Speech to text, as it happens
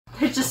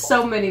There's just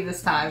so many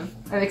this time.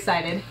 I'm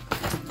excited.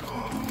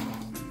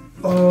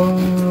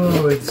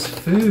 Oh, it's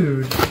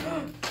food.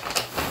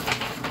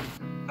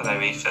 Hello,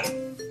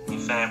 Ethan. Your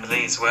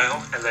family as well.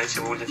 Hello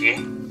to all of you.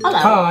 Hello.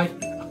 Hi.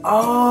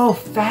 Oh,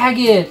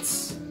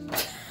 faggots.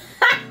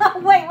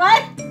 Wait,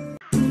 what?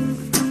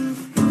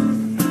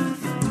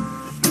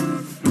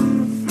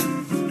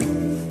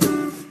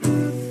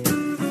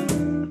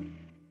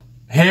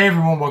 Hey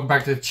everyone, welcome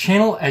back to the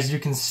channel. As you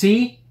can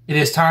see, it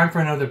is time for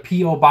another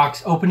P.O.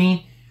 box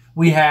opening.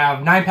 We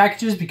have 9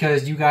 packages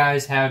because you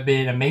guys have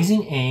been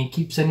amazing and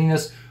keep sending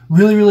us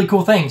really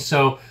cool things.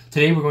 So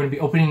today we're going to be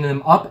opening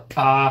them up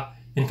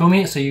and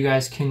filming it so you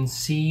guys can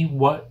see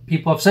what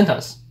people have sent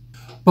us.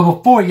 But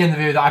before we get in the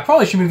video, I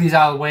probably should move these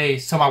out of the way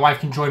so my wife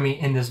can join me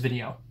in this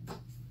video.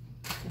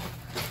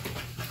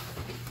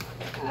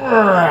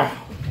 That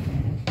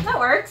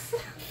works.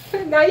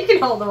 Now you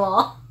can hold them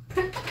all.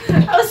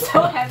 That was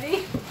so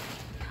heavy.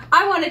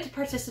 I wanted to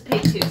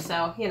participate too,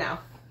 so, you know.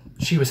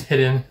 She was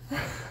hidden.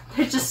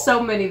 There's just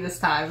so many this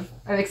time.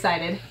 I'm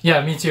excited.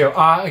 Yeah, me too.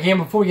 Again,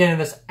 before we get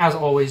into this, as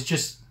always,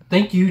 just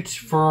thank you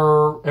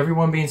for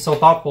everyone being so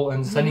thoughtful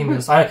and sending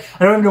this. I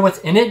don't even know what's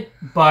in it,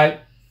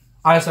 but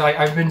honestly,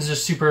 I've been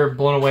just super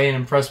blown away and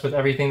impressed with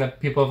everything that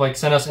people have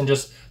sent us and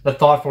just the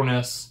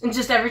thoughtfulness. And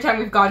just every time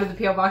we've gone to the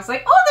P.O. box,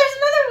 like, oh, there's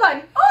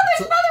another one! Oh,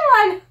 there's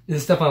another one!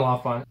 It's definitely a lot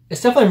of fun.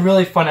 It's definitely a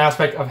really fun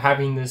aspect of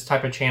having this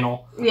type of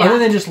channel. Yeah. Other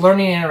than just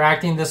learning and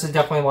interacting, this is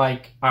definitely I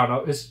don't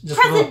know, it's just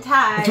present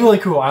time. It's really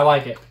cool. I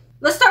like it.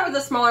 Let's start with the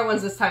smaller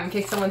ones this time in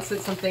case someone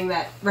sent something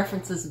that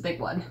references a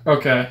big one.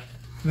 Okay.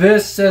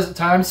 This says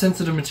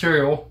time-sensitive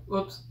material.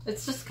 Whoops.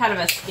 It's just kind of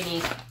a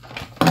skinny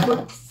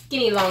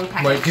long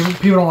package. Wait,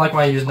 people don't like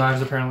when I use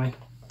knives, apparently.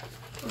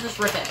 We'll just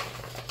rip it.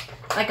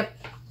 Like a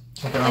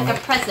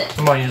present.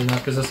 I'm not using that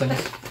because this thing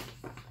is...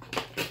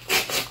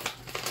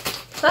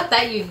 It's not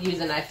that you use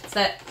a knife, it's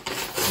that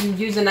you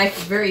use a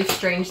knife very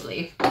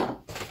strangely.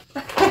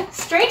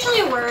 Strangely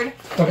a word.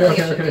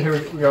 Okay, here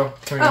we go.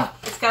 Oh,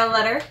 it's got a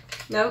letter.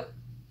 Nope.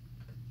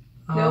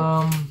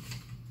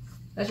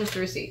 That's just a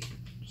receipt.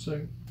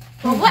 So...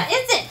 Well, what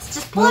is it?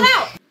 Just pull it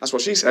out. That's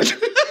what she said.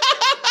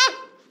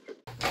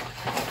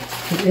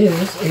 It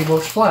is a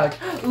Welsh flag.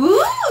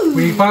 Ooh!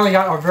 We finally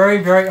got our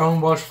very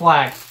own Welsh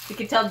flag. You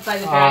can tell by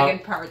the dragon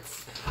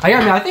parts.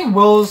 I think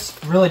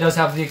Will's really does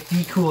have the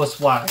coolest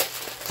flag.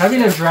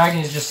 Having a dragon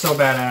is just so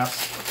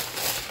badass.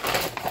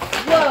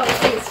 Whoa, this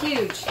thing is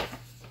huge.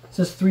 It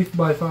says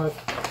 3x5.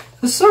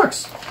 This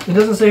sucks. It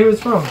doesn't say who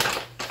it's from.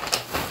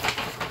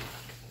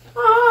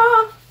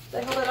 Did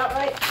I hold it out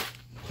right?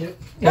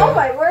 Yeah. Oh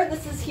my word,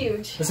 this is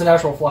huge. It's an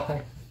actual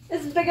flag.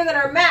 It's bigger than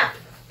our map.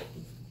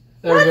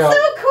 There we go. That's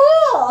so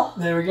cool!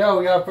 There we go.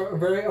 We got our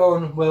very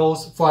own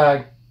Will's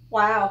flag.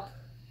 Wow.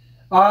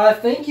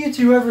 Thank you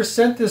to whoever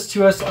sent this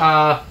to us.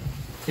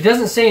 It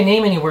doesn't say a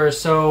name anywhere,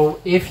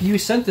 so if you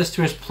sent this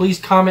to us, please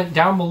comment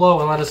down below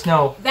and let us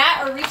know.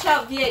 That or reach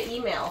out via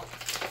email.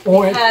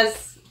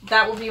 Because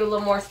that will be a little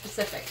more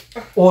specific.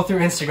 Or through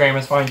Instagram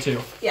is fine too.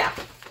 Yeah.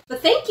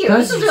 But thank you.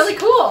 This is really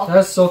cool.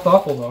 That's so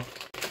thoughtful though.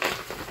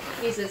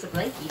 Use it as a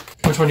blankie.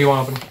 Which one do you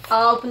want to open?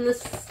 I'll open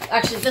this.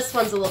 Actually, this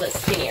one's a little bit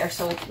skinnier,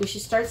 so we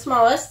should start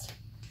smallest.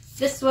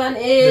 This one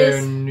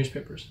is... They're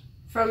newspapers.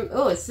 From...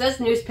 Oh, it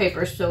says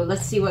newspapers, so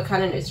let's see what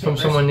kind of newspapers. From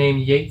someone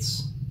named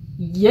Yates.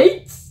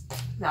 Yates?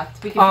 Not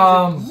to be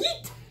confused with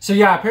Yeet. So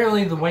yeah,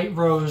 apparently the White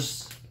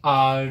Rose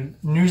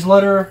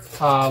newsletter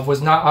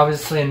was not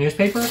obviously a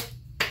newspaper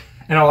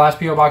in our last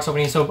P.O. box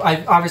opening. So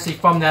obviously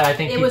from that, I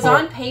think it was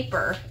on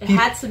paper. It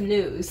had some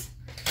news.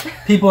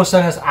 People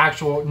sent us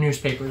actual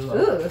newspapers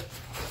though. Ooh.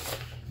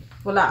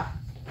 Voila.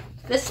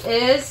 This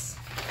is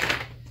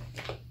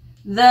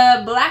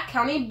the Black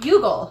County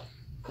Bugle.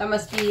 That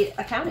must be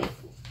a county,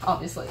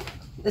 obviously.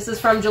 This is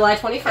from July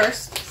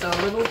 21st, so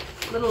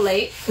a little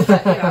late.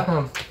 But, you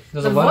know,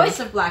 the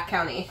voice of Black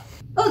County.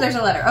 Oh, there's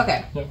a letter.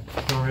 Okay. Yep.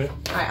 I'll read it.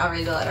 All right, I'll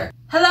read the letter.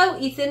 Hello,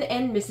 Ethan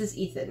and Mrs.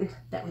 Ethan.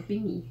 That would be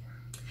me.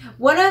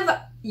 One of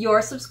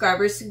your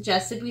subscribers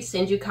suggested we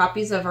send you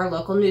copies of our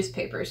local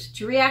newspapers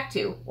to react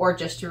to, or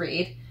just to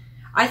read.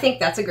 I think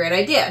that's a great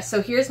idea,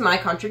 so here's my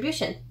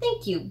contribution.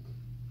 Thank you,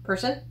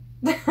 person.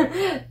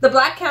 The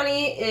Black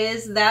County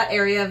is that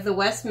area of the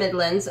West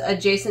Midlands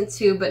adjacent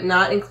to but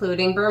not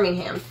including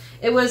Birmingham.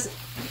 It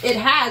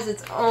has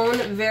its own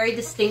very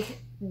distinct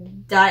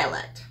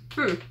dialect.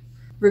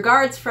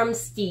 Regards from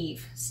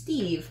Steve.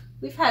 Steve.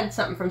 We've had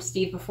something from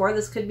Steve before.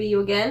 This could be you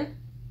again.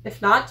 If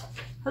not,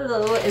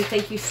 hello and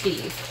thank you,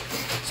 Steve.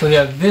 So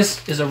yeah,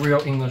 this is a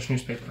real English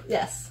newspaper.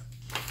 Yes.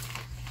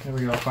 There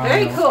we go.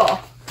 Very cool.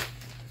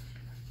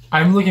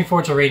 I'm looking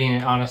forward to reading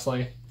it,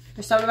 honestly.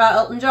 There's something about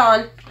Elton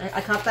John.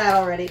 I caught that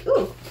already.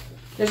 Ooh.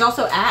 There's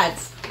also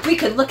ads. We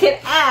could look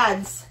at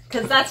ads,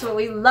 because that's what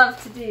we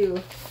love to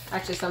do.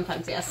 Actually,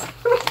 sometimes, yes.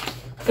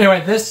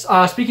 Anyway, this,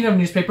 speaking of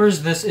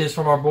newspapers, this is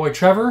from our boy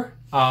Trevor.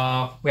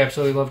 We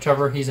absolutely love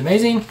Trevor. He's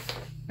amazing.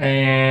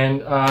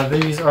 And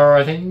these are,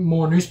 I think,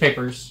 more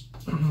newspapers.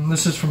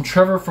 This is from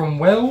Trevor from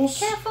Wales.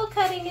 Careful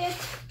cutting it.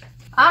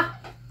 Ah,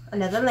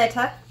 another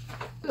letter.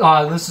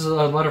 This is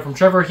a letter from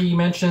Trevor. He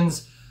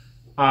mentions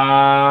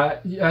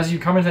As you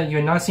commented that you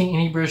had not seen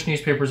any British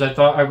newspapers, I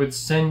thought I would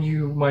send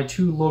you my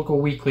 2 local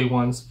weekly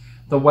ones.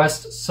 The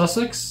West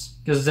Sussex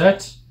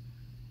Gazette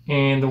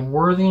and the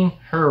Worthing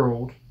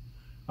Herald.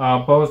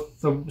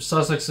 Both the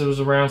Sussex was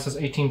around since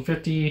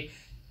 1850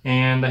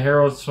 and the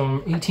Herald's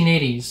from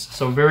 1880s.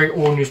 So very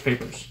old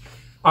newspapers.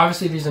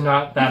 Obviously these are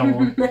not that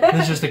old. These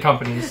are just the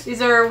companies.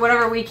 These are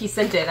whatever week he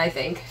sent it, I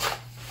think.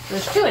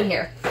 There's 2 in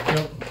here.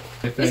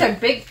 Yep. These are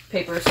big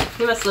papers.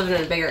 He must live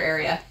in a bigger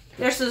area.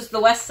 This is the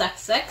West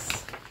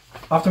Sussex.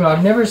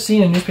 I've never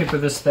seen a newspaper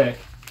this thick.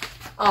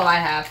 Oh, I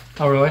have.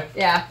 Oh, really?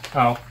 Yeah.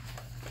 Oh. I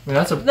mean,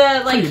 that's a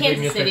The pretty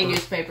Kansas big City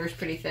newspaper. newspaper is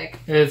pretty thick.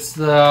 It's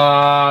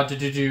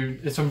the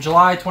it's from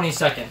July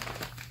 22nd.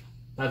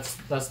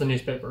 That's the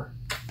newspaper.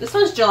 This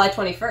one's July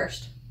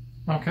 21st.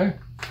 Okay.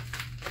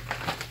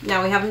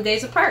 Now we have them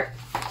days apart.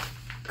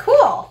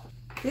 Cool.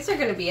 These are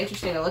going to be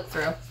interesting to look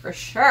through for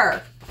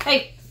sure.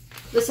 Hey,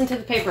 listen to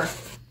the paper.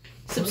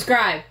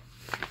 Subscribe.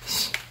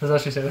 Does that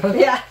actually say that?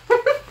 Yeah.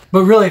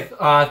 But really,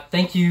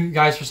 thank you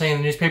guys for saying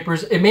the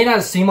newspapers. It may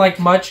not seem like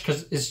much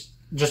because it's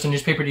just a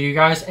newspaper to you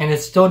guys, and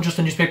it's still just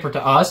a newspaper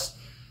to us.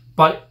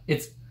 But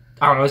it's,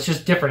 I don't know, it's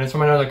just different. It's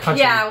from another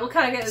country. Yeah, we'll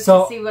kind of get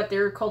So, to see what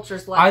their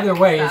culture's like. Either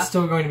way, and it's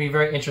still going to be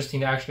very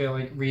interesting to actually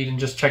like read and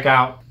just check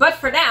out. But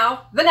for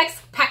now, the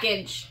next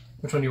package.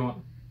 Which one do you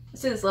want?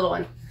 Let's do this little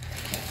one.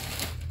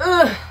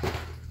 Ugh.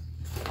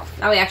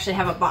 Now we actually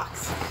have a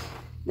box.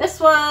 This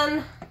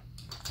one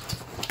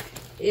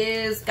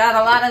is got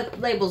a lot of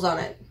labels on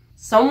it.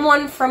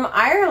 Someone from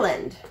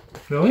Ireland.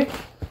 Really?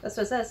 That's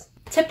what it says.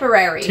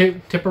 Tipperary.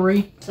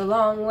 Tipperary? It's a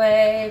long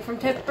way from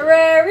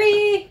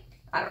Tipperary.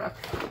 I don't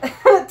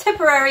know.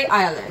 Tipperary,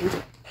 Ireland.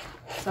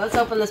 So let's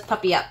open this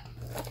puppy up.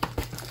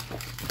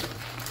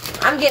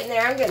 I'm getting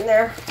there. I'm getting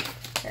there.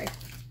 Okay.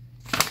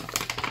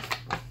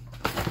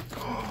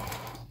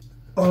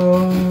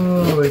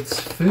 Oh, it's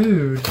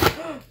food.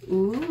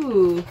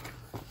 Ooh.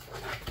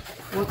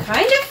 What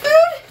kind of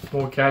food?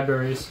 More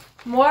Cadbury's.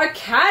 More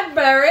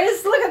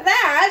Cadbury's. Look at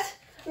that.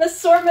 An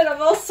assortment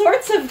of all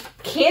sorts of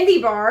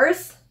candy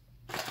bars.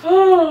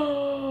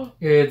 Oh.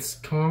 It's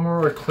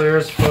caramel,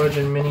 eclairs, fudge,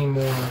 and many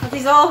more. Are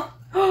these all?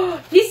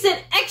 He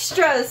sent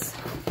extras.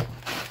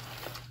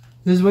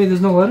 There's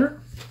no letter?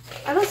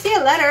 I don't see a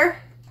letter.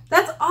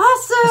 That's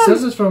awesome. It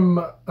says it's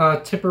from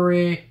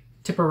Tipperary,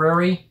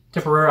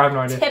 I have no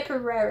idea.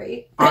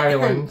 Tipperary.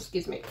 Ireland.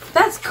 Excuse me.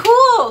 That's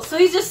cool. So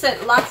he's just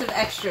sent lots of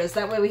extras.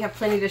 That way we have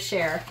plenty to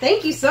share.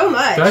 Thank you so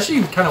much. It's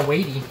actually kind of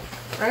weighty.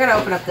 I'm going to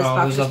open up this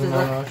box. There's Just to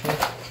nothing look. wrong, actually.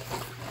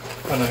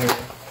 Oh, no, here.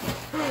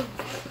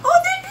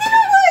 Oh, they're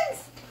little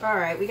ones. All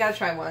right, we got to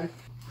try one.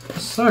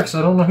 This sucks.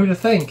 I don't know who to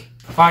thank.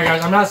 Alright,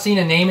 guys. I'm not seeing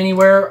a name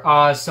anywhere.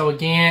 So,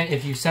 again,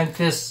 if you sent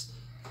this,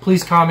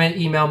 please comment,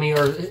 email me,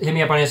 or hit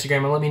me up on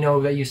Instagram and let me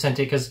know that you sent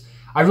it, because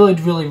I really,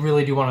 really,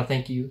 really do want to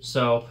thank you.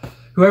 So,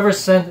 whoever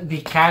sent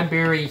the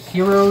Cadbury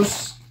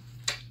Heroes,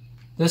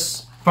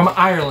 this from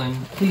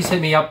Ireland, please hit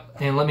me up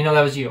and let me know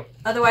that was you.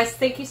 Otherwise,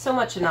 thank you so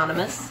much,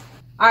 Anonymous.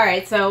 All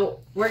right, so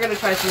we're going to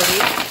try some of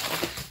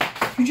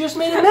these. You just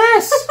made a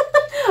mess.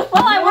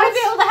 Well, I want to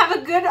be able to have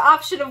a good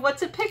option of what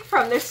to pick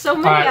from. There's so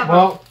many Alright, of them.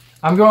 well,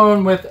 I'm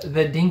going with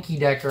the Dinky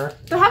Decker.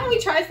 So haven't we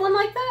tried one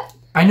like that?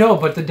 I know,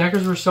 but the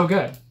Deckers were so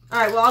good. All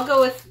right, well, I'll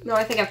go with... No,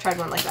 I think I've tried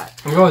one like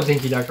that. I'm going with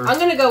Dinky Decker. I'm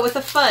going to go with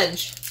a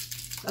fudge.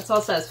 That's all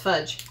it says,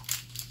 fudge.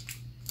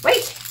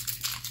 Wait!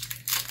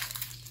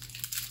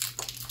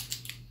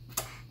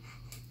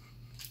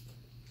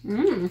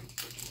 Mmm.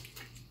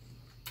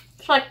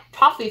 It's like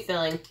toffee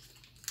filling.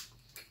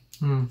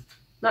 Mm.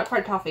 Not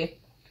quite toffee.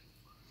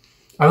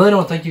 I really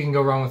don't think you can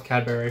go wrong with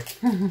Cadbury.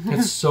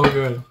 It's so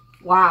good.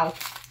 Wow.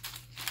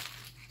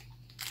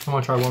 I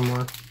want to try one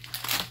more.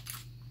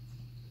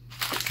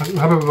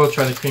 How about we both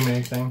try the cream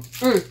egg thing?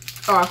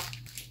 Oh.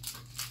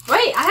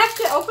 Wait, I have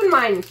to open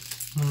mine.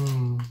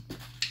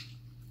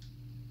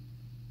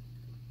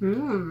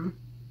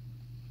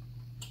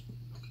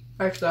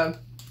 That's good.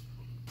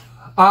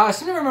 I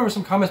seem to remember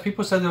some comments.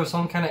 People said there was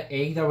some kind of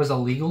egg that was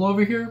illegal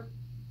over here.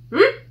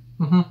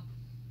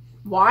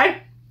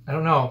 Why? I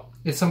don't know.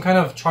 It's some kind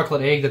of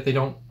chocolate egg that they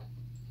don't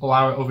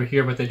allow it over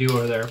here, but they do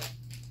over there.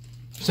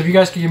 So if you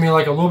guys could give me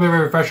like a little bit of a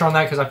refresher on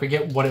that, because I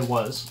forget what it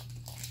was.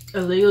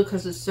 Illegal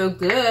because it's so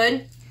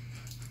good.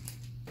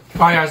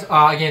 Alright,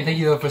 guys. Again, thank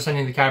you for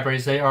sending the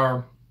Cadburys. They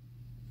are...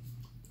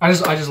 I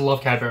just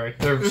love Cadbury.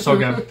 They're so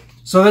good.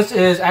 So this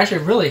is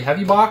actually a really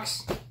heavy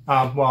box.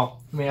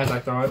 Well, I mean, as I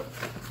throw it.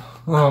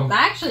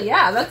 Actually,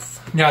 yeah,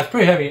 that's Yeah, it's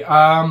pretty heavy.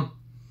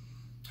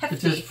 hefty.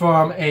 This is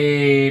from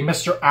a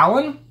Mr.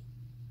 Allen.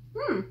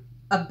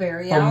 A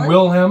berry From Allen.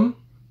 Wilhelm.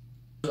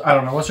 I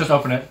don't know. Let's just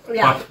open it.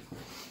 Yeah.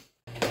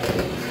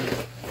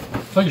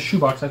 It's like a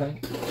shoebox, I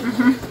think.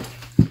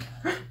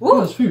 Ooh, Oh,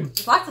 there's food.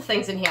 there's lots of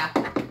things in here.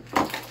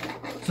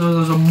 So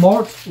there's a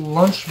marked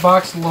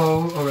lunchbox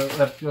low. Okay,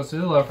 let's do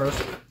the low first.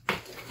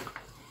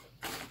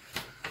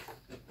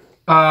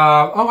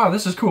 Oh wow,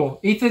 this is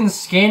cool. Ethan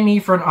scanned me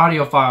for an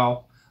audio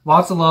file.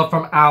 Lots of love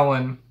from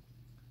Alan.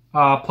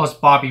 Plus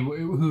Bobby,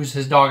 who's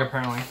his dog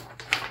apparently.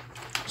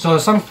 So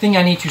there's something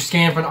I need to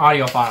scan for an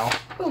audio file.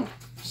 Ooh.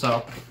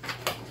 So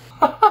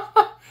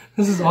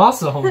This is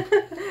awesome.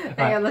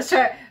 Hang on, let's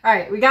try.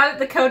 Alright, we got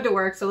the code to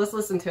work, so let's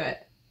listen to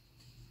it.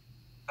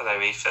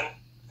 Hello, Ethan,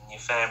 and your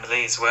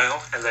family as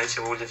well. Hello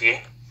to all of you.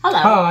 Hello.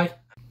 Hi.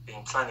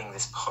 Been planning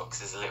this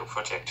box as a little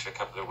project for a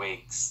couple of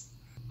weeks.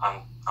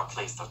 I'm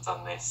pleased I've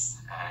done this,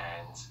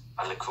 and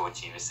I look forward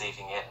to you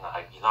receiving it, and I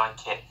hope you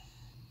like it.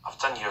 I've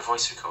done you a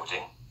voice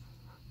recording,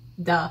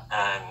 Duh.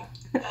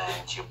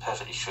 and you're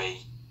perfectly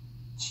free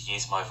to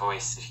use my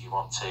voice if you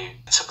want to.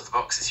 The top of the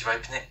box as you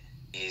open it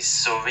is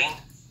saurine.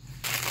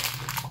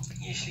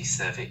 Usually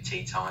serve it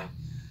tea time.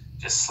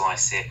 Just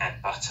slice it,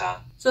 add butter.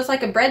 So it's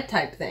like a bread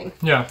type thing.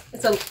 Yeah.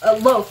 It's a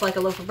loaf, like a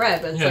loaf of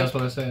bread, but it's That's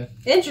what I said.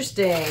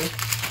 interesting.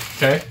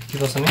 Okay,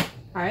 keep listening.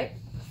 Alright.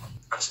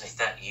 Underneath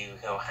that you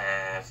will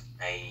have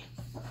a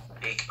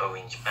big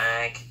orange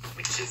bag,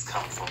 which has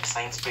come from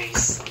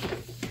Sainsbury's.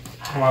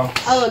 Wow.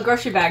 Oh, a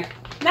grocery bag.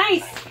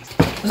 Nice!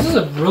 This is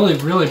a really,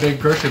 really big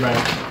grocery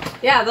bag.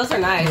 Yeah, those are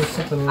nice. There's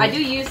something- I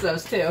do use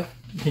those too.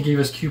 He gave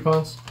us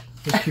coupons.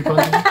 There's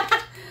coupons in there.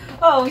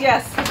 Oh,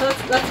 yes.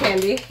 That's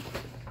handy.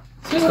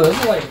 Seriously, this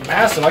is like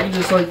massive. I can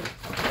just like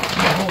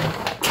my whole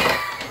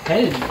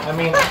head. I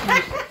mean,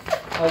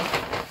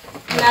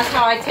 And that's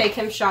how I take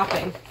him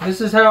shopping.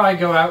 this is how I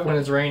go out when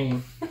it's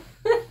raining.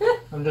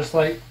 I'm just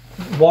like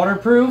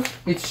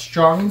waterproof. It's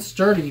strong and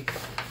sturdy.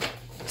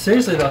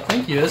 Seriously though,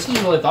 thank you. This is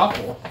really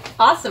thoughtful.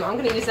 Awesome. I'm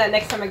going to use that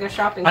next time I go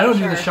shopping. I don't for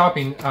do sure. the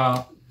shopping.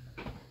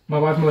 My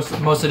wife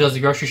mostly does the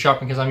grocery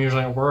shopping because I'm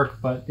usually at work.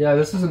 But yeah,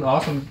 this is an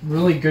awesome,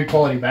 really good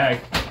quality bag.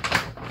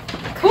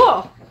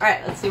 Cool.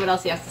 Alright, let's see what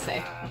else he has to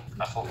say.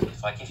 I thought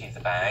if I give you the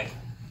bag,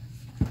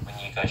 when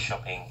you go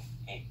shopping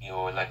at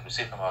your local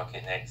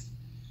supermarket next,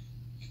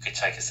 you could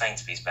take a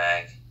Sainsbury's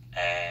bag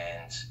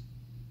and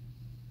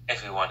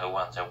everyone will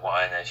wonder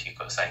why on earth you've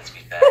got a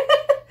Sainsbury's bag.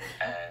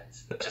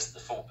 And just the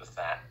thought of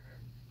that,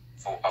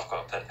 I've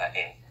got to put that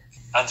in.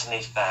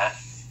 Underneath that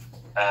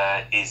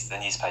is the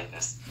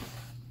newspapers.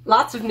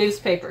 Lots of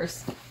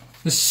newspapers.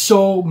 There's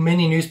so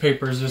many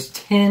newspapers. There's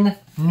 10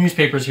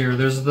 newspapers here.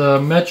 There's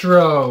the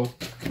Metro.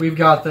 We've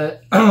got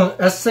the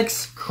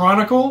Essex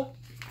Chronicle.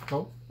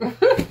 Oh.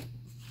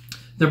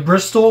 The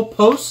Bristol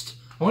Post.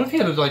 I wonder if you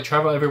had to like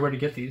travel everywhere to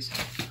get these.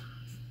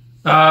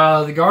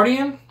 The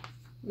Guardian.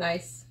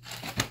 Nice.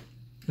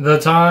 The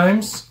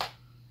Times.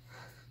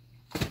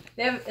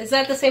 Is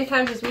that the same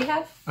times as we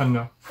have?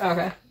 No.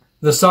 Okay.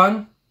 The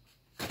Sun.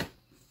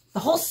 The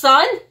whole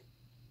Sun?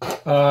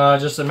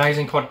 Just a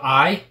magazine called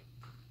I.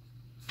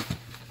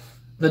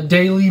 The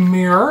Daily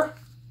Mirror.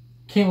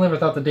 Can't live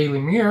without the Daily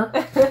Mirror.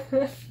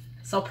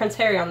 Saw Prince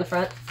Harry on the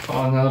front.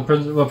 Oh no,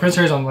 Prince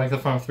Harry's on like the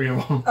front of 3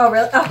 of them. Oh,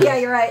 really? Oh, yeah,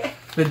 you're right.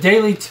 The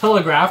Daily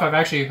Telegraph. I've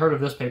actually heard of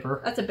this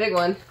paper. That's a big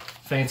one.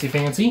 Fancy,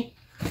 fancy.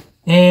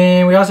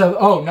 And we also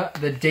have, not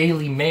the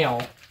Daily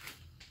Mail.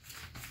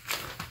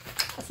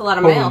 That's a lot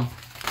of mail.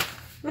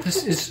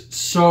 This is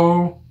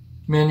so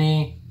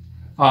many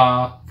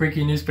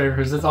freaking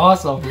newspapers. It's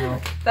awesome.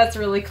 That's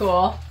really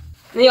cool.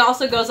 And he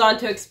also goes on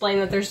to explain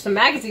that there's some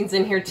magazines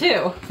in here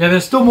too. Yeah,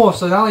 there's still more.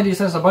 So not only do you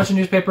send us a bunch of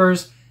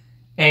newspapers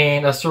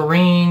and a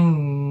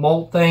serene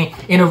malt thing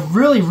and a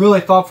really,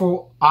 really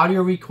thoughtful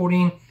audio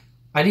recording.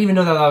 I didn't even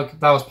know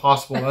that was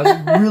possible.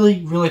 That's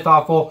really, really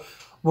thoughtful.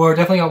 We're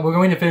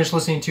going to finish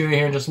listening to it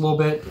here in just a little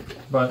bit,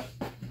 but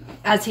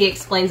As he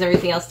explains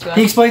everything else to us.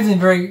 he explains in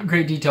very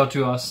great detail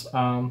to us.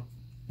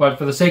 But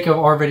for the sake of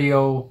our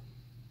video,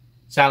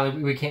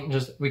 sadly, we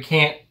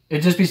can't. It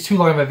just be too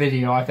long of a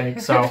video, I think.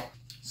 So,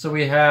 so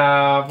we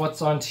have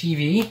what's on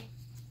TV.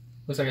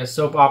 Looks like a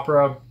soap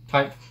opera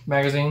type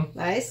magazine.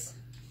 Nice.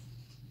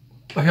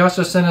 He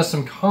also sent us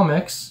some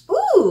comics.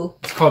 Ooh!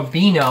 It's called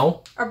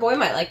Beano. Our boy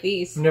might like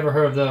these. I've never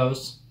heard of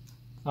those.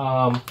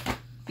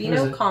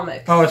 Beano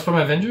Comics. Oh, it's from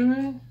Avengers,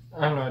 man?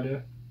 I have no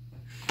idea.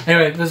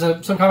 Anyway, there's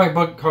some comic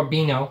book called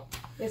Beano.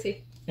 Is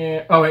he?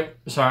 Oh, wait.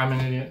 Sorry, I'm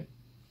an idiot.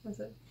 What's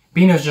it?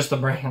 Beano's just a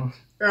brand.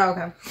 Oh,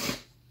 okay.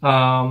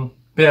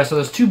 But yeah, so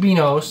there's 2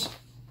 Beanos.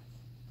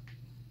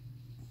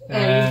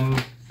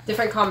 And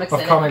different comics of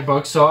in comic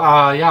books. So,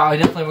 yeah, I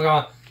definitely we're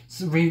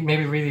going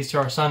to read these to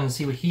our son and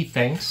see what he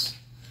thinks.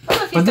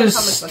 But there's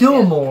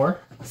still more.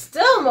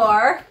 Still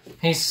more?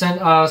 He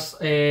sent us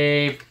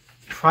a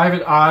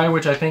Private Eye,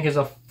 which I think is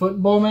a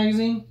football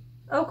magazine.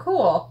 Oh,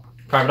 cool.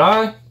 Private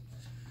Eye.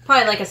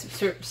 Probably like a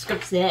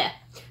subscription.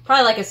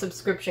 Probably like a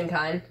subscription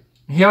kind.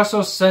 He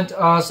also sent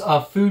us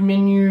a food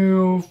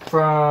menu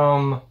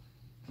from,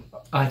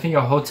 I think,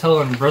 a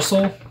hotel in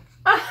Drexel.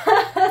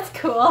 That's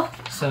cool.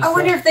 I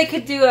wonder if they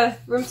could do a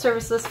room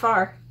service this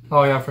far.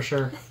 Oh, yeah, for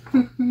sure.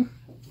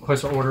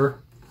 Place an order.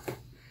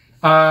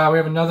 We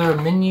have another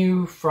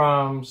menu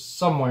from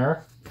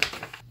somewhere.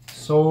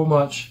 So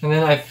much. And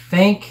then I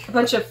think A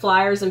bunch of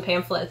flyers and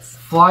pamphlets.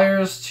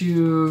 flyers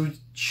to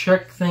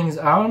check things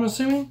out, I'm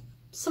assuming?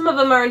 Some of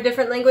them are in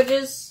different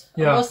languages.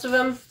 Yeah. Most of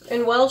them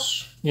in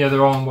Welsh, Yeah,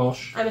 they're all in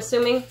Welsh. I'm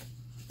assuming.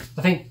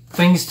 I think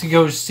things to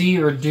go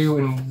see or do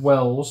in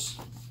Wales.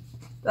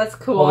 That's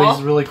cool. All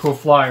these really cool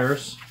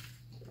flyers.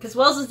 Because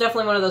Wales is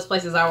definitely one of those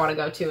places I want to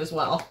go to as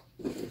well.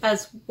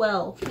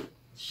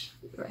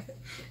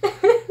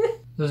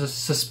 There's a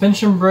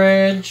suspension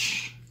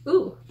bridge.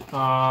 Ooh.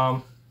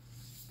 A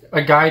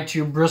Guide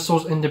to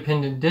Bristol's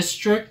Independent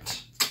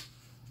District.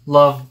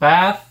 Love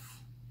Bath.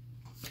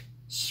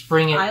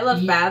 Spring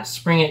at Bath.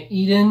 Spring at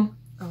Eden.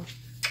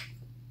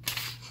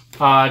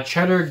 Oh.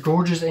 Cheddar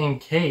Gorges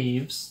and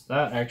Caves.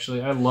 That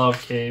actually, I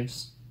love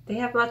caves. They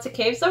have lots of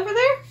caves over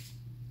there?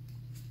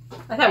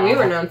 I thought we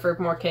were known for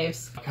more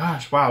caves.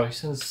 Gosh, wow, he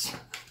says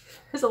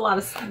There's a lot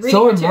of reading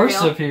so material.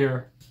 immersive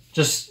here.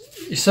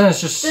 He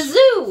says just the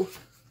zoo.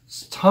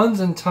 Tons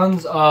and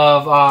tons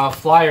of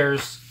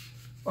flyers.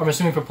 I'm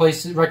assuming for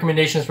places,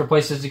 recommendations for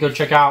places to go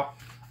check out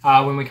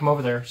when we come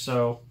over there.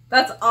 So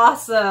that's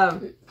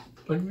awesome.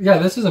 But yeah,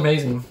 this is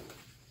amazing.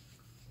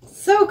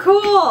 So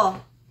cool.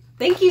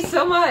 Thank you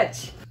so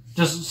much.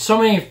 Just so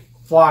many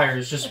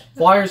flyers, just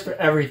flyers for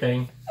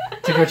everything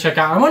to go check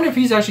out. I wonder if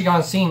he's actually gone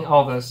and seen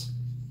all this.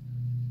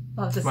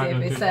 I'll have to see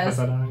if he says.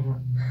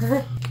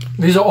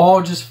 These are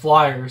all just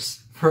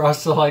flyers for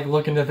us to like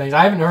look into things.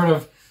 I haven't heard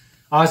of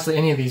honestly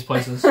any of these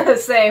places.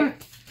 Same.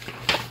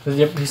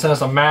 Yep, he sent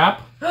us a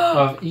map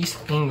of East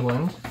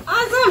England.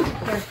 Awesome.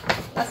 Here,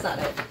 that's not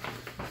it.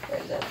 Where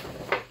is it?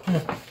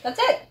 Yeah. That's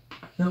it.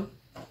 Nope.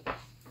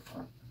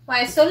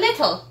 Why it's so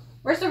little?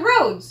 Where's the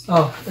roads?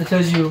 Oh, it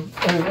tells you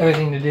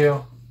everything to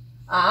do.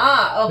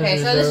 Ah, okay.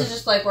 So this is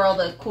just like where all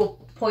the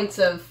cool points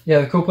of...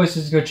 Yeah, the cool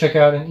places to go check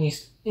out in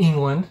East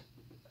England.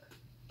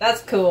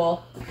 That's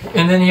cool.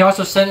 And then he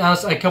also sent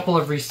us a couple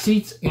of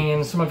receipts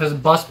and some of his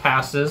bus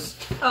passes.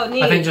 Oh,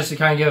 neat. I think just to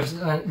kind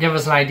of give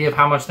us an idea of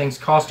how much things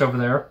cost over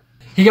there.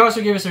 He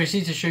also gave us a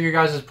receipt to show you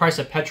guys the price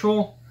of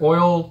petrol,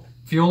 oil,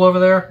 fuel over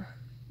there.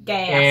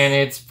 Gas. And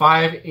it's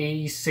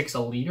 $5.86 a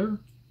liter.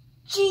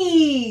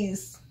 Jeez.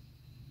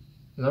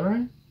 Is that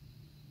right?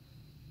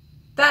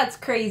 That's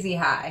crazy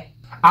high.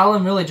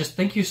 Alan, really, just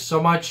thank you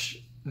so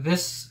much.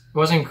 This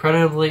was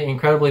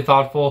incredibly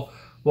thoughtful.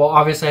 Well,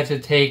 obviously, I have to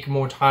take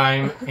more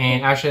time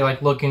and actually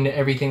like look into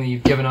everything that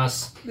you've given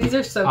us. These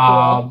are so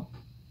cool.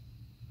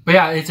 But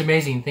yeah, it's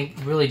amazing.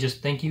 Really,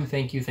 just thank you.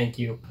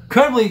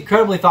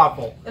 Incredibly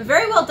thoughtful. And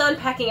very well done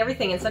packing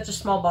everything in such a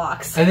small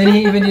box. And then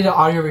he even did an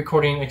audio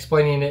recording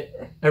explaining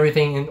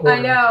everything in order.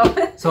 I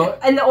know. So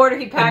in the order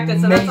he packed it,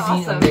 so that's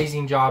awesome.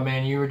 Amazing job,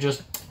 man. You're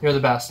the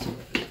best.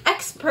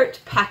 Expert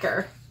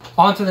packer.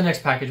 On to the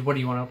next package. What do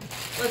you want to open?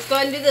 Let's go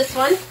ahead and do this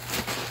one.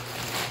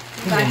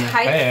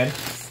 Bad.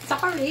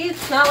 Sorry,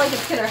 it's not like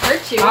it's gonna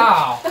hurt you.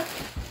 Ow.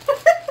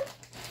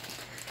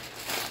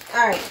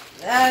 Alright.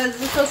 Does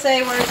this will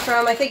say where it's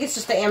from? I think it's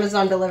just the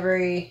Amazon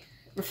delivery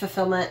or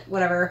fulfillment,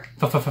 whatever.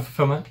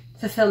 Fulfillment.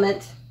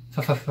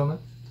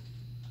 Fulfillment.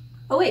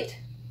 Oh, wait.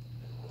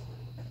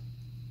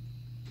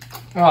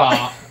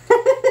 Aw.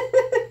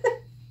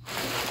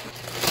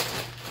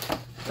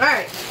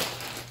 Alright.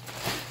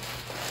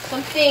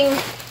 Something...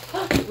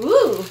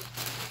 Ooh!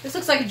 This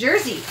looks like a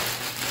jersey.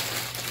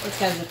 It's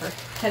got a zipper.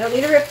 I don't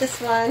need to rip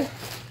this one.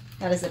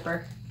 Not a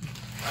zipper.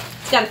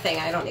 It's got a thing.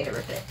 I don't need to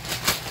rip it.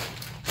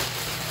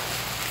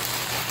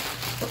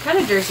 What kind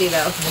of jersey,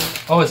 though?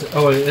 Oh,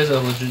 it is a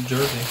legit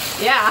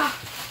jersey. Yeah.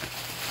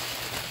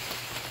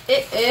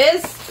 It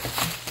is.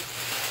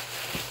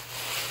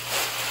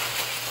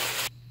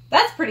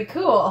 That's pretty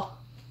cool.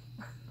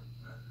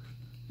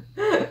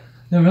 No,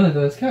 really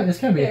though, it's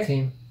gotta be a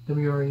team.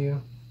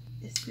 WRU.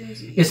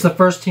 It's the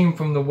first team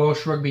from the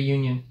Welsh Rugby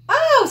Union.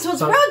 Oh, so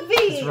it's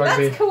rugby. It's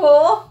rugby. That's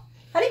cool.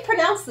 How do you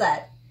pronounce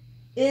that?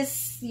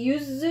 Is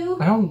Yuzu?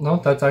 I don't know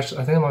if that's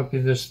actually. I think it might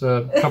be just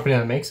the company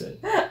that makes it.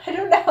 I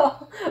don't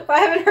know. But I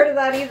haven't heard of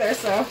that either.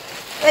 So,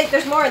 wait,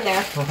 there's more in there.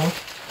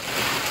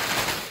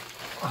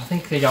 I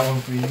think they got one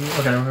for you.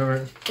 Okay,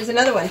 remember. There's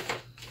another one.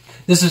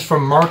 This is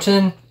from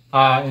Martin,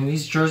 and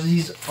these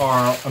jerseys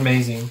are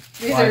amazing.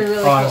 These are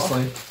really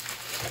honestly.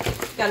 Cool.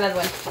 Got another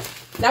one.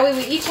 That way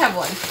we each have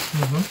one. I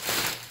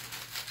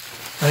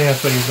think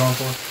that's what he's going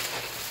for.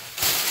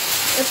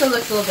 This one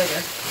looks a little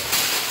bigger.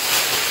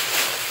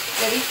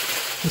 Ready?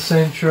 The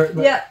same shirt.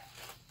 But yeah.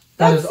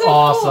 That is so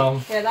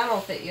awesome. Cool. Yeah, that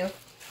won't fit you.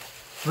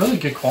 Really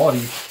good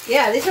quality.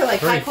 Yeah, these are like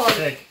very high quality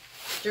thick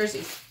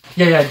jerseys.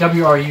 Yeah,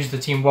 WRU is the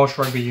team Welsh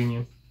Rugby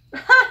Union.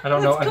 I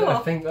don't know. Cool. I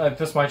think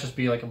this might just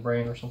be like a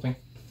brain or something.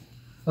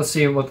 Let's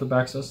see what the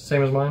back says.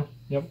 Same as mine.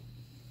 Yep.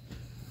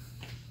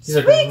 These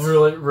are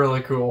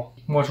really cool.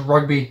 Watch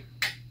rugby.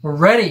 We're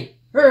ready.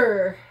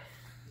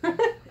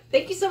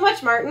 Thank you so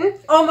much, Martin.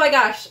 Oh my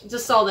gosh,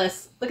 just saw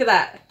this. Look at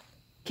that.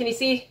 Can you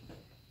see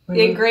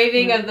the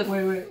engraving of the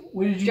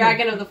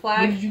dragon of the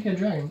flag? Where did you get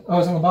dragon? Oh,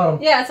 it's on the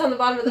bottom. Yeah, it's on the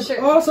bottom of the shirt.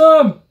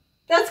 Awesome.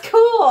 That's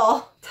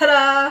cool.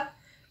 Ta-da!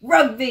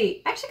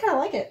 Rugby. I actually kind of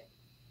like it.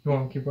 You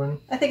want to keep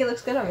running? I think it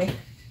looks good on me.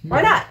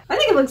 Why not? I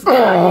think it looks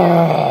good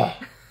on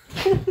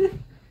you.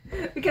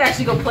 We can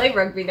actually go play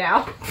rugby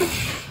now.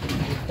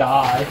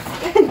 Die.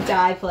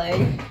 Die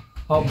playing.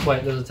 Oh,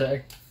 wait, there's a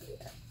tag.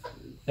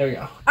 There we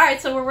go.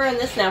 Alright, so we're wearing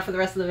this now for the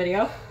rest of the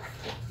video.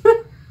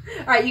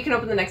 Alright, you can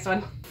open the next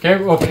one. Okay,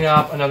 we're opening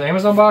up another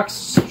Amazon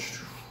box.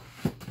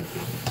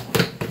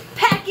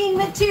 Packing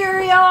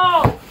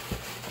material!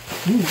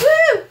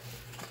 Woo!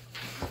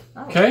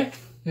 Oh. Okay.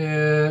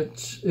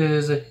 It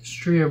is a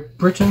history of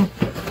Britain.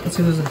 Let's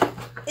see if there's a...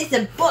 It's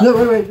a book! No,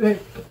 wait.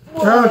 Whoa!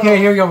 Okay,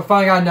 here we go. We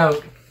finally got a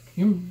note.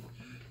 You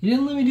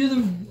didn't let me do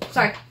the...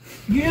 Sorry.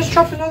 You just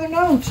dropped another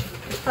note.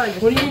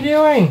 What are you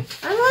doing?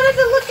 I wanted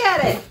to look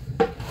at it.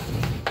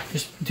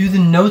 Just do the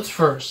notes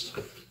first.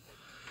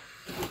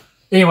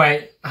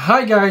 Anyway,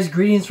 hi guys.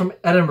 Greetings from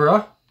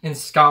Edinburgh in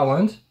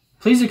Scotland.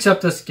 Please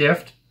accept this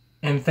gift.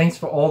 And thanks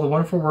for all the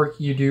wonderful work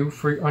you do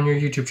on your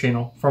YouTube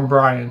channel. From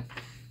Brian.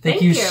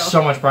 Thank you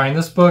so much, Brian.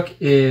 This book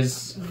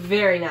is...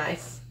 very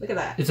nice. Look at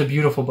that. It's a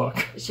beautiful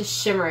book. It's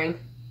just shimmering.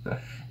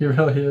 It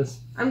really is.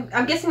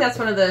 I'm guessing that's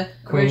one of the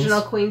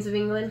original queens of I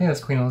England. think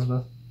that's Queen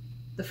Elizabeth.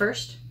 The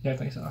first? Yeah, I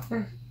think so.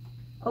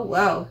 Oh,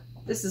 wow.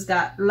 This has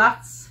got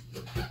lots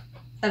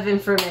of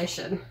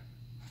information.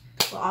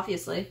 Well,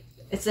 obviously.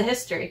 It's a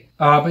history.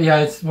 But yeah,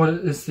 it's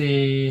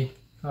the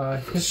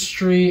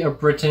history of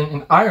Britain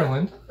and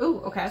Ireland. Ooh,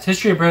 okay. It's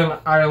history of Britain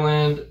and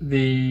Ireland,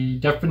 the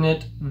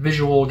definite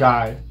visual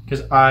guide.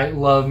 Because I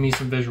love me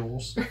some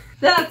visuals.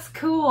 That's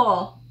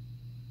cool.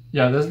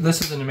 Yeah,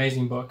 this is an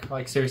amazing book.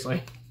 Like,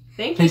 seriously.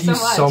 Thank you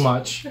so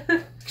much.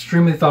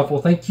 Extremely thoughtful.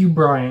 Thank you,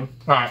 Brian.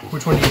 Alright,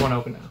 which one do you want to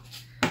open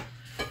now?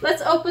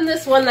 Let's open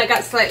this one that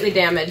got slightly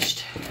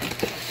damaged.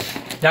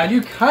 Now, I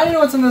do kind of know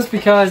what's in this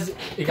because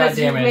it got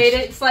damaged. You made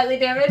it slightly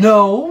damaged?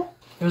 No.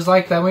 It was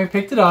like that when we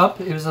picked it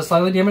up. It was a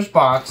slightly damaged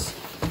box.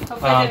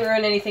 Hopefully I didn't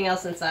ruin anything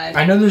else inside.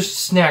 I know there's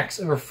snacks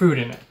or food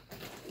in it.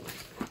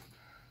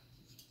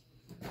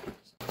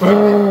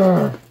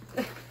 I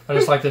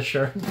just like this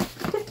shirt.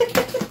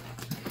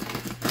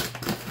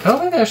 I don't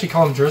think they actually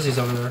call them jerseys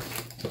over there,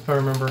 if I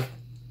remember.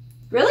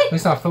 Really? At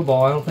least not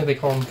football. I don't think they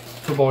call them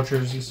football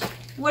jerseys.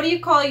 What do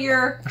you call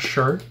your... A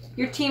shirt?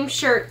 Your team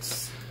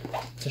shirts.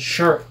 It's a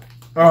shirt.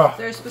 Ugh. Is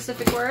there a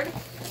specific word?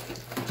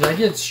 Did I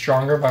get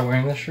stronger by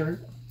wearing this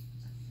shirt?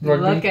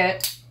 Rugby? Look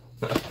it.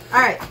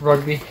 Alright.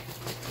 Rugby.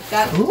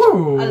 Got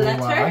Ooh, a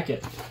letter? I like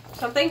it.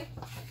 Something?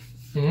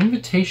 An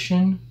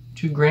invitation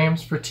to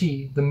Grams for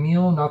tea. The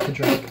meal, not the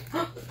drink.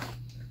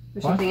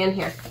 There's something in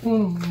here.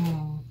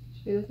 Mm.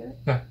 Should we look at it?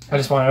 Yeah, I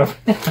just want to open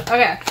it.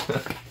 Okay.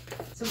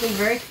 Something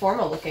very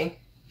formal looking.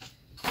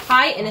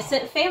 Hi,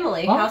 innocent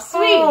family. How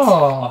sweet.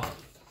 Oh.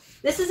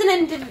 This is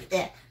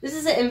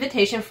an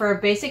invitation for a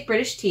basic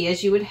British tea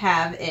as you would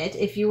have it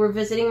if you were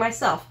visiting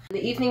myself. The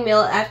evening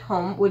meal at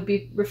home would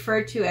be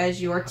referred to as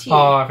your tea.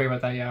 Oh, I forgot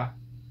about that, yeah.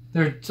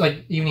 They're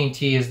like evening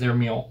tea is their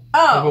meal.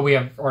 Oh. Like what we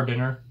have our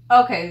dinner.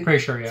 Okay. Pretty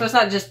sure, yeah. So it's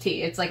not just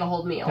tea, it's like a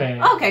whole meal. Yeah,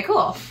 yeah. Okay,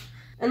 cool.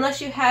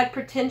 Unless you had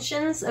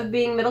pretensions of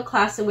being middle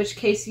class, in which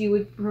case you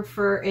would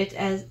refer to it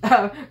as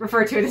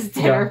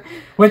dinner. Yeah.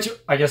 Which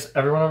I guess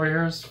everyone over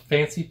here is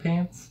fancy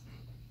pants.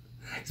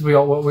 Because we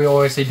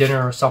always say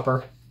dinner or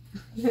supper.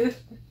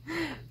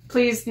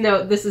 Please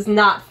note, this is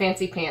not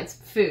fancy pants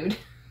food.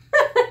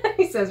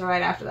 He says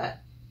right after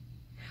that.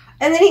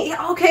 And then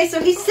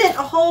so he sent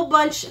a whole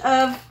bunch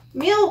of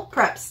meal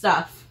prep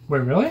stuff. Wait,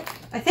 really?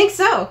 I think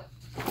so.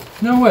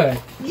 No way.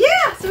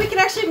 Yeah, so we can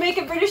actually make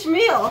a British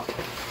meal.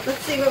 Let's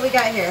see what we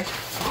got here.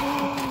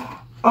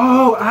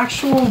 Oh,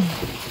 actual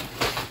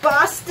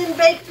Boston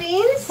baked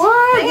beans.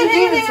 What?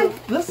 Hang on.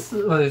 This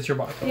is your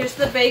box. Here's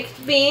the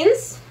baked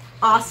beans.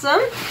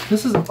 Awesome.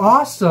 This is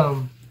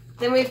awesome.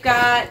 Then we've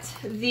got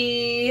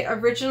the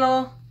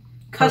original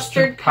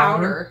custard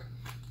powder.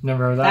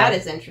 Never heard of that. That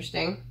is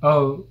interesting.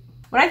 Oh.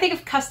 When I think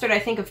of custard, I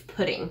think of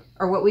pudding,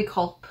 or what we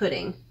call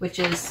pudding, which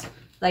is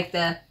like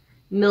the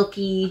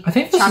milky. I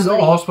think this is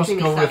all supposed to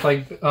go with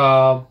like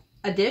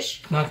a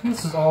dish. No, I think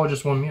this is all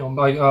just one meal.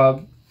 Like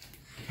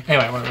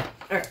anyway, whatever.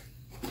 Right.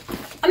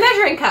 A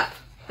measuring cup.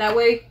 That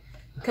way,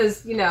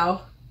 because I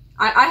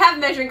have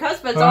measuring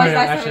cups, but it's always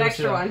nice to have an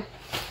extra one.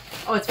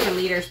 Oh, it's for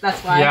liters.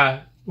 That's why.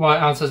 Yeah. Well,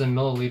 ounce says in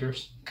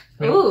milliliters.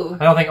 Ooh.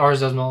 I don't think ours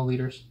does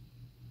milliliters.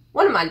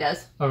 One of mine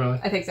does. Oh, really?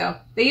 I think so.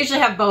 They usually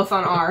have both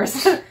on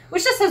ours.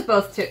 Which this has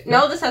both, too.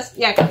 No, this has,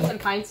 cups and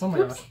pints. Oh, my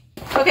Oops.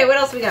 gosh. Okay, what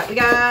else we got? We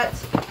got...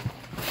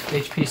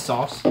 HP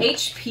sauce.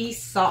 HP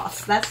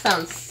sauce. That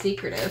sounds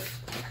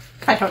secretive.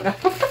 I don't know.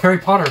 Harry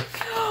Potter.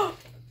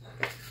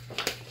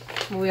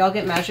 Will we all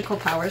get magical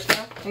powers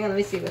now? Hang on, let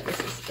me see what this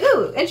is.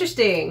 Ooh,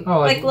 interesting. Oh,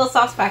 like little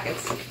sauce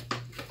packets.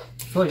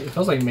 It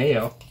feels like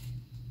mayo.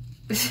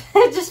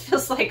 It just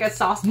feels like a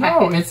sauce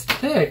packet. No, it's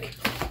thick.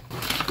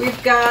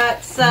 We've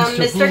got some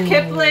Mr.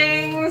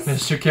 Kipling's.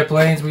 Mr.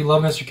 Kipling's. We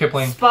love Mr.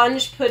 Kipling.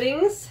 Sponge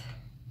puddings.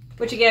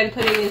 Which, again,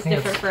 pudding is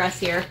different for us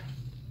here.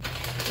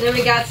 And then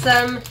we got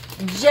some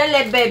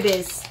Jelly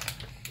Babies.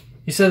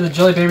 He said the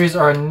Jelly Babies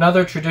are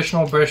another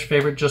traditional British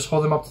favorite. Just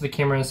hold them up to the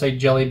camera and say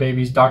Jelly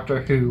Babies,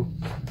 Doctor Who.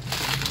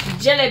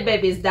 Jelly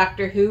Babies,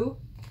 Doctor Who.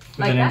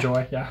 Which I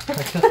enjoy, yeah.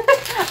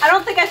 I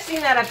don't think I've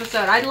seen that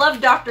episode. I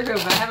love Doctor Who,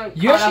 but I haven't.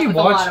 You actually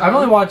watched? I've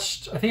only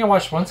watched. I think I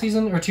watched one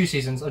season or 2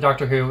 seasons of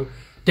Doctor Who.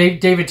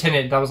 David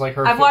Tennant. That was like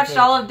her. I've watched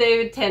all of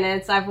David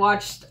Tennant's. I've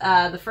watched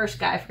the first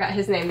guy. I forgot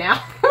his name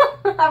now.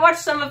 I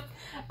watched some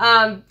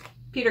of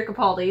Peter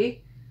Capaldi.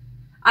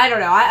 I don't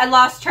know. I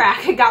lost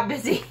track. I got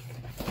busy.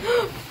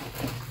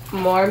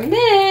 More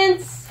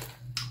mints.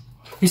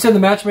 He said the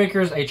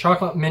matchmaker's a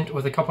chocolate mint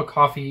with a cup of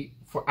coffee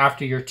for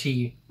after your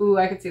tea. Ooh,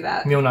 I could see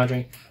that. Meal, not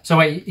drink. So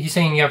wait, he's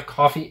saying you have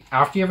coffee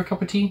after you have a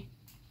cup of tea?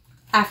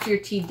 After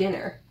tea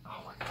dinner.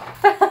 Oh my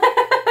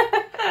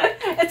god.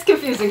 It's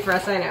confusing for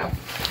us, I know.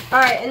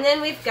 Alright, and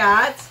then we've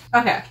got...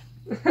 Okay.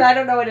 I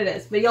don't know what it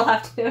is, but you'll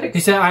have to... He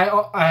said,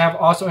 I have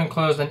also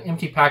enclosed an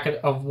empty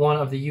packet of one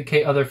of the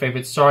UK other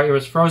favorites. Sorry, it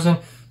was frozen,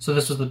 so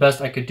this was the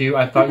best I could do.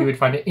 I thought you would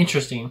find it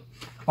interesting.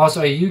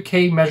 Also, a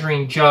UK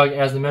measuring jug,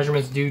 as the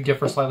measurements do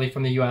differ slightly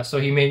from the US. So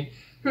he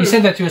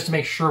sent that to us to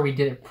make sure we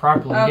did it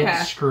properly. Okay. He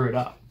didn't screw it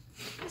up.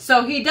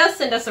 So he does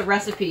send us a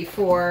recipe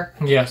for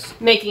yes,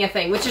 making a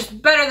thing, which is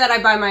better that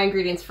I buy my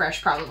ingredients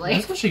fresh, probably.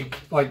 That's actually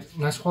like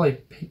nice quality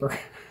paper.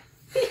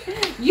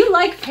 You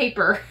like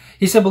paper.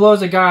 He said below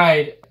is a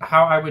guide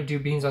how I would do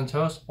beans on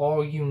toast.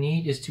 All you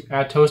need is to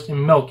add toast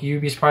and milk.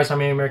 You'd be surprised how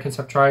many Americans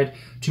have tried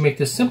to make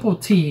this simple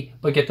tea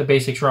but get the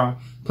basics wrong.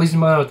 Please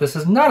note this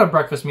is not a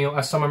breakfast meal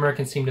as some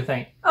Americans seem to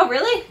think. Oh,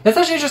 really? That's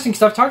actually interesting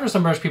stuff. Talk to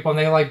some British people and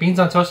they like beans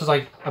on toast is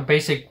like a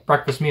basic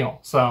breakfast meal.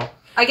 So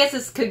I guess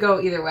this could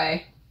go either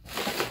way.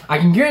 I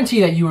can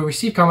guarantee that you will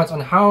receive comments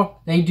on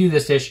how they do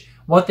this dish,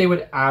 what they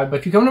would add. But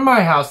if you come to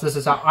my house, this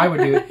is how I would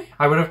do it.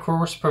 I would, of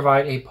course,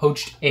 provide a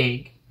poached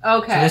egg.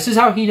 Okay. So this is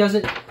how he does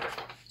it.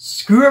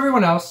 Screw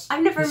everyone else.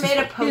 I've never made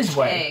a poached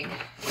egg.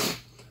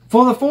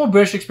 For the full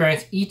British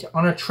experience, eat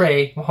on a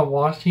tray while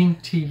watching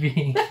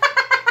TV.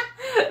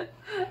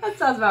 That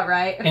sounds about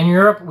right. In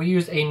Europe, we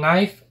use a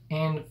knife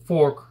and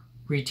fork,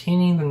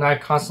 retaining the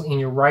knife constantly in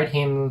your right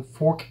hand and the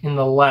fork in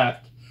the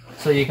left,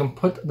 so you can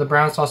put the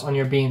brown sauce on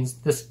your beans.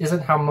 This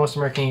isn't how most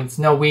Americans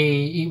eat. No, we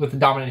eat with the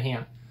dominant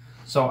hand.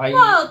 So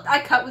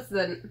I cut with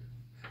the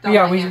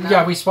dominant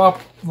hand, we swap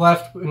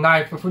left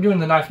knife. If we're doing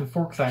the knife and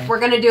fork thing, we're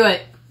gonna do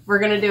it. We're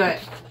gonna do it.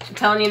 I'm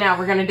telling you now,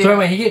 we're gonna do it. So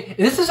anyway,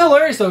 this is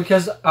hilarious though,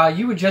 because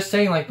you were just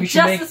saying like we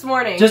should make this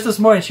morning. Just this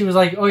morning, she was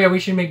like, "Oh yeah, we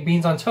should make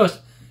beans on toast,"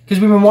 because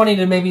we've been wanting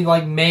to maybe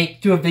like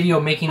do a video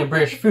making a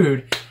British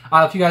food.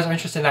 If you guys are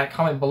interested in that,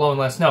 comment below and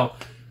let us know.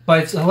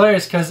 But it's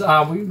hilarious because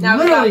we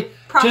literally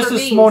just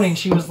this morning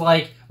she was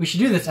like, "We should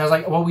do this." And I was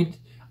like, "Well,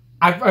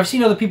 I've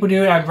seen other people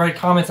do it. I've read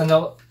comments and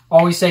they'll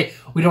always say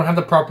we don't have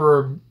the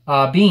proper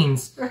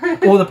beans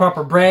or the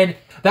proper bread."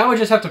 That would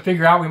just have to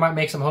figure out. We might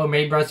make some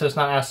homemade bread so it's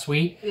not as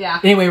sweet. Yeah.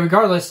 Anyway,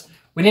 regardless,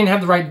 we didn't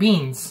have the right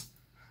beans.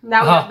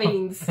 Now we have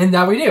beans. And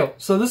now we do.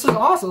 So this is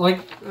awesome. Like,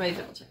 Let me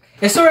double check.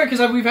 It's so weird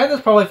because we've had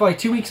this probably for like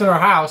 2 weeks in our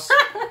house.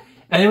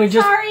 And then we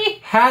just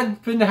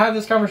happened to have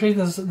this conversation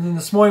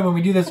this morning when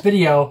we do this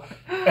video.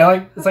 And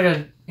like, it's like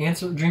a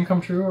dream come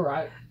true,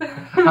 right? I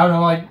don't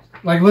know,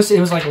 like listen, it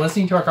was like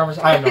listening to our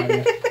conversation. I have no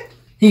idea.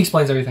 He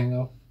explains everything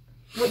though.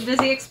 Does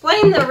he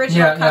explain the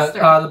original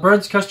custard? Yeah, the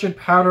bird's custard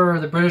powder.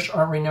 The British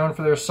aren't renowned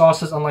for their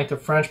sauces, unlike the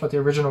French, but the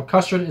original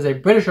custard is a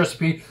British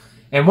recipe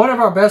and one of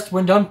our best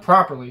when done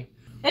properly.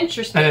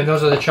 Interesting. And then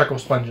those are the Checo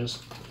sponges.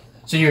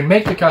 So you would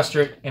make the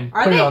custard and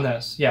put it on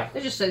this. Yeah. They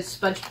just say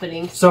sponge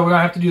pudding. So we're going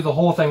to have to do the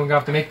whole thing. We're going to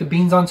have to make the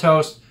beans on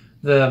toast,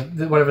 the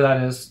whatever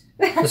that is,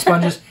 the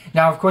sponges.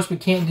 Now, of course, we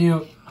can't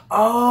do...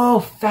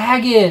 Oh,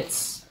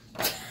 faggots.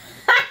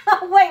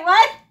 Wait,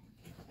 what?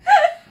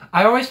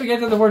 I always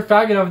forget that the word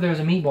faggot over there is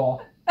a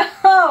meatball.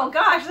 Oh,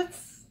 gosh,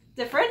 that's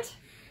different.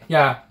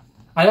 Yeah.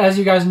 As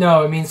you guys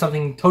know, it means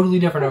something totally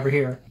different over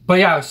here. But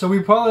yeah, so we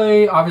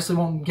probably, obviously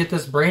won't get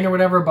this brain or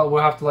whatever, but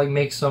we'll have to like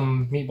make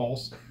some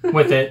meatballs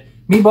with it.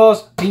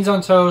 Meatballs, beans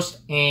on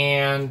toast,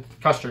 and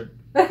custard.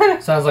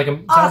 Sounds like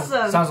a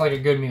awesome. Sounds like a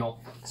good meal.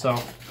 So,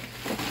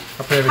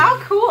 how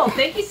cool!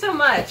 Thank you so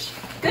much.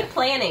 Good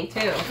planning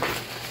too.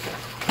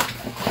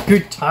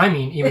 Good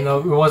timing, even though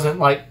it wasn't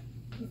like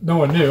no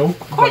one knew.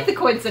 Quite the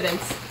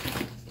coincidence.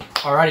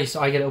 Alrighty, so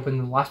I get to open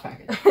the last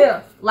packet.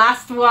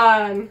 Last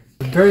one.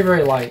 Very,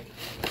 very light.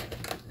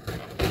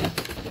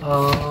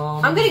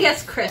 I'm gonna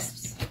guess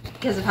crisps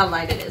because of how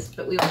light it is,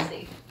 but we will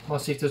see.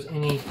 Let's see if there's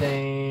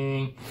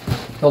anything.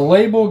 The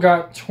label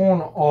got torn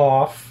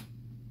off.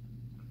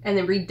 And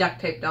then re-duct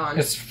taped on.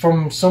 It's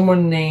from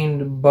someone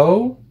named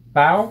Bow.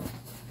 Ow.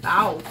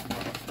 Oh.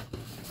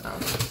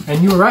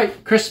 And you were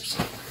right, crisps.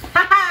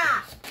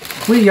 Ha-ha!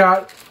 We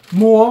got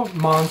more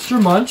Monster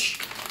Munch.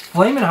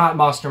 Flamin' Hot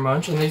Monster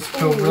Munch, and these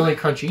feel really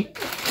crunchy.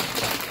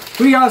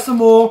 We got some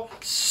more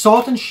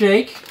Salt and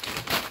Shake.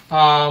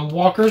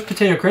 Walker's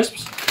Potato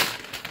Crisps.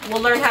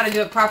 We'll learn how to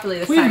do it properly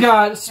this time. We've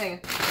got...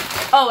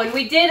 Oh, and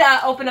we did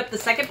open up the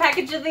second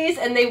package of these,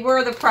 and they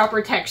were the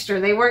proper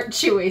texture. They weren't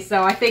chewy,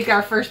 so I think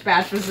our first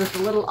batch was just a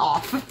little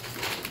off.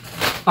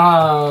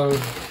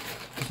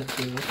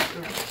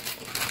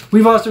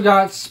 We've also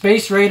got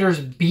Space Raiders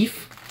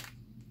Beef.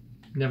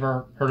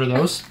 Never heard of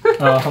those.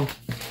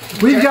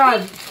 We've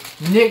got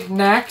Knick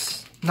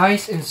Knacks,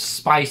 nice and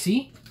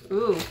spicy.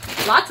 Ooh,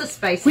 lots of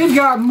spicy. We've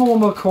got more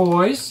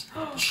McCoys,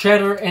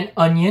 cheddar and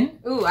onion.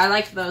 Ooh, I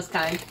like those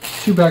kind.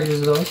 2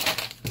 packages of those.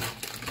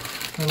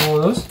 And more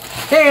of those.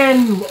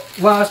 And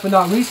last but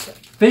not least,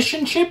 fish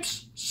and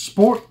chips,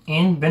 sport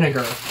and vinegar.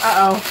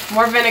 Uh-oh,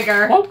 more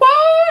vinegar.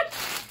 What?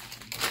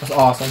 That's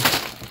awesome.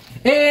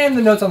 And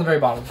the notes on the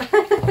very bottom.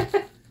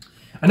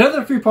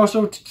 Another free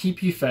parcel to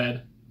keep you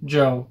fed.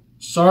 Joe,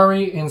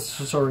 sorry and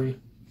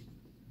sorry.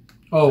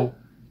 Oh,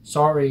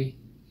 sorry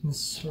and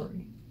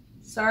sorry.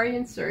 Sorry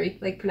and sorry,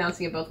 like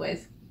pronouncing it both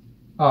ways.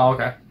 Oh,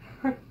 okay.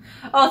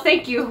 Oh,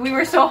 thank you. We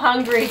were so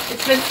hungry.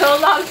 It's been so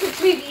long since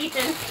we've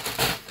eaten.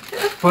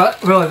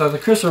 But really, though, the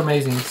crisps are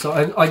amazing. So,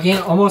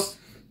 again, almost...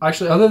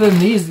 Actually, other than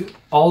these,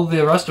 all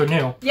the rest are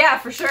new. Yeah,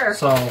 for sure.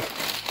 So...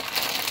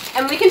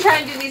 And we can try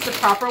and do these the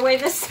proper way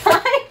this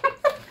time.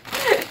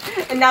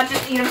 And not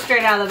just eat them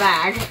straight out of the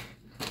bag.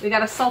 We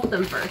gotta salt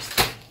them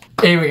first.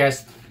 Anyway,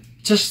 guys,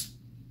 just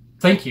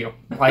thank you.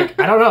 Like,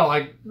 I don't know,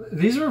 like,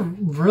 these are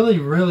really,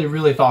 really,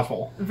 really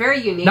thoughtful.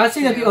 Very unique. Not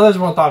saying that the others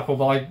weren't thoughtful,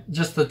 but, like,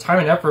 just the time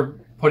and effort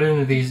put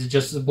into these,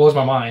 it blows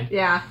my mind.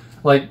 Yeah.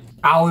 Like,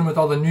 Alan with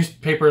all the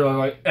newspaper,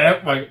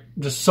 like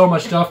just so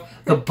much stuff.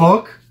 The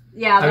book.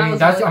 Yeah, that was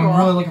really cool. I'm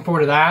really looking forward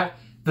to that.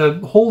 The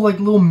whole, like,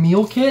 little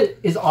meal kit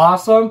is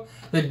awesome.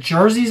 The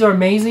jerseys are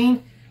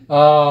amazing.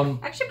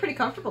 Actually pretty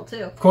comfortable,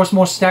 too. Of course,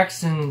 more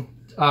snacks and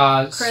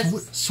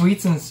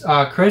sweets and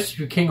crisps.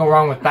 You can't go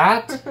wrong with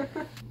that.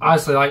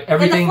 Honestly, like,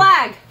 everything. And the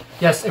flag.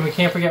 Yes, and we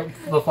can't forget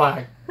the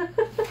flag.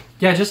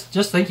 Yeah,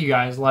 just thank you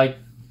guys. Like,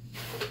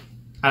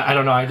 I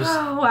don't know. I just...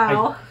 Oh,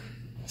 wow.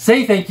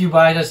 Say thank you,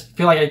 but I just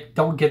feel like I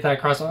don't get that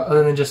across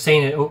other than just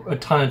saying it a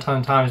ton of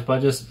times.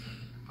 But just,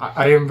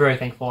 I am very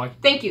thankful.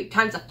 Like, thank you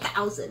times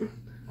 1,000.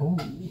 Ooh.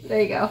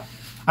 There you go.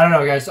 I don't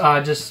know, guys.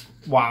 Just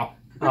wow,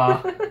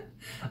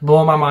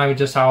 blowing my mind with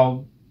just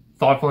how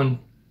thoughtful and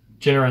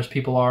generous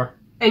people are.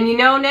 And you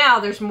know now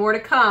there's more to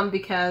come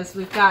because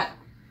we've got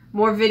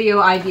more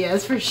video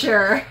ideas for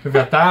sure. We've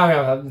got that. We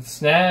got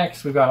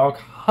snacks. We've got all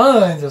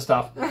kinds of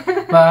stuff.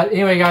 But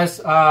anyway,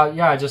 guys.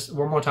 Yeah. Just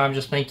one more time.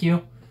 Just thank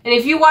you. And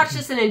if you watched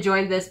this and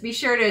enjoyed this, be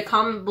sure to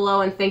comment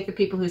below and thank the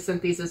people who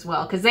sent these as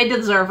well, because they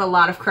deserve a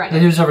lot of credit. They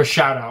deserve a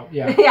shout out,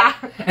 yeah. Yeah.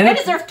 And they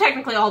deserve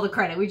technically all the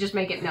credit. We just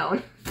make it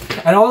known.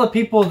 And all the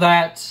people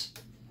that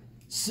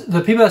sent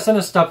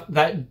us stuff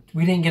that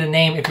we didn't get a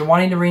name, if you're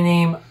wanting to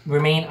remain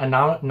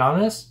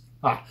anonymous,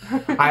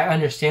 I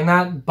understand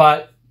that,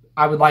 but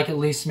I would like at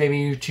least maybe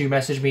you to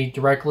message me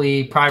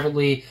directly,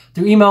 privately,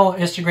 through email,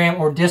 Instagram,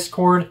 or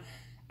Discord.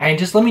 And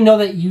just let me know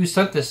that you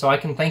sent this so I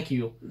can thank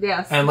you.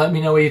 Yes. And let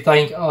me know what you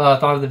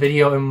thought of the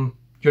video and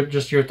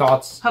just your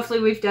thoughts.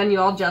 Hopefully we've done you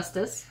all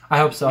justice. I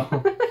hope so.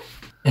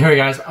 Anyway,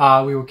 guys,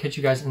 we will catch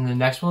you guys in the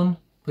next one.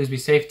 Please be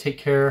safe, take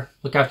care,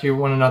 look after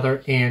one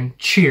another, and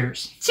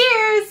cheers.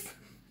 Cheers!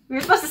 We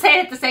were supposed to say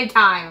it at the same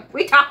time.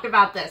 We talked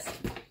about this.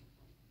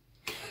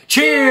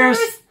 Cheers!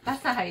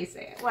 That's not how you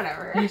say it.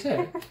 Whatever. How do you say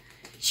it?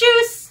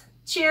 Tschüss.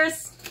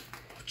 Cheers.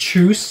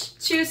 Tschüss.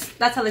 Tschüss.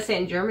 That's how they say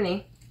it in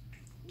Germany.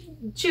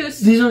 Tschüss.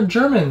 These are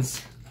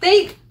Germans.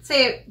 They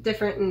say it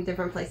different in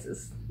different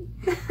places.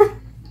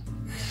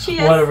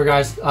 Cheers. Whatever,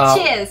 guys.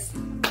 Cheers.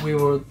 We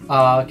will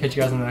catch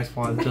you guys in the next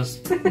one.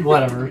 Just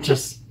whatever.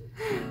 Just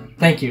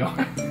thank you.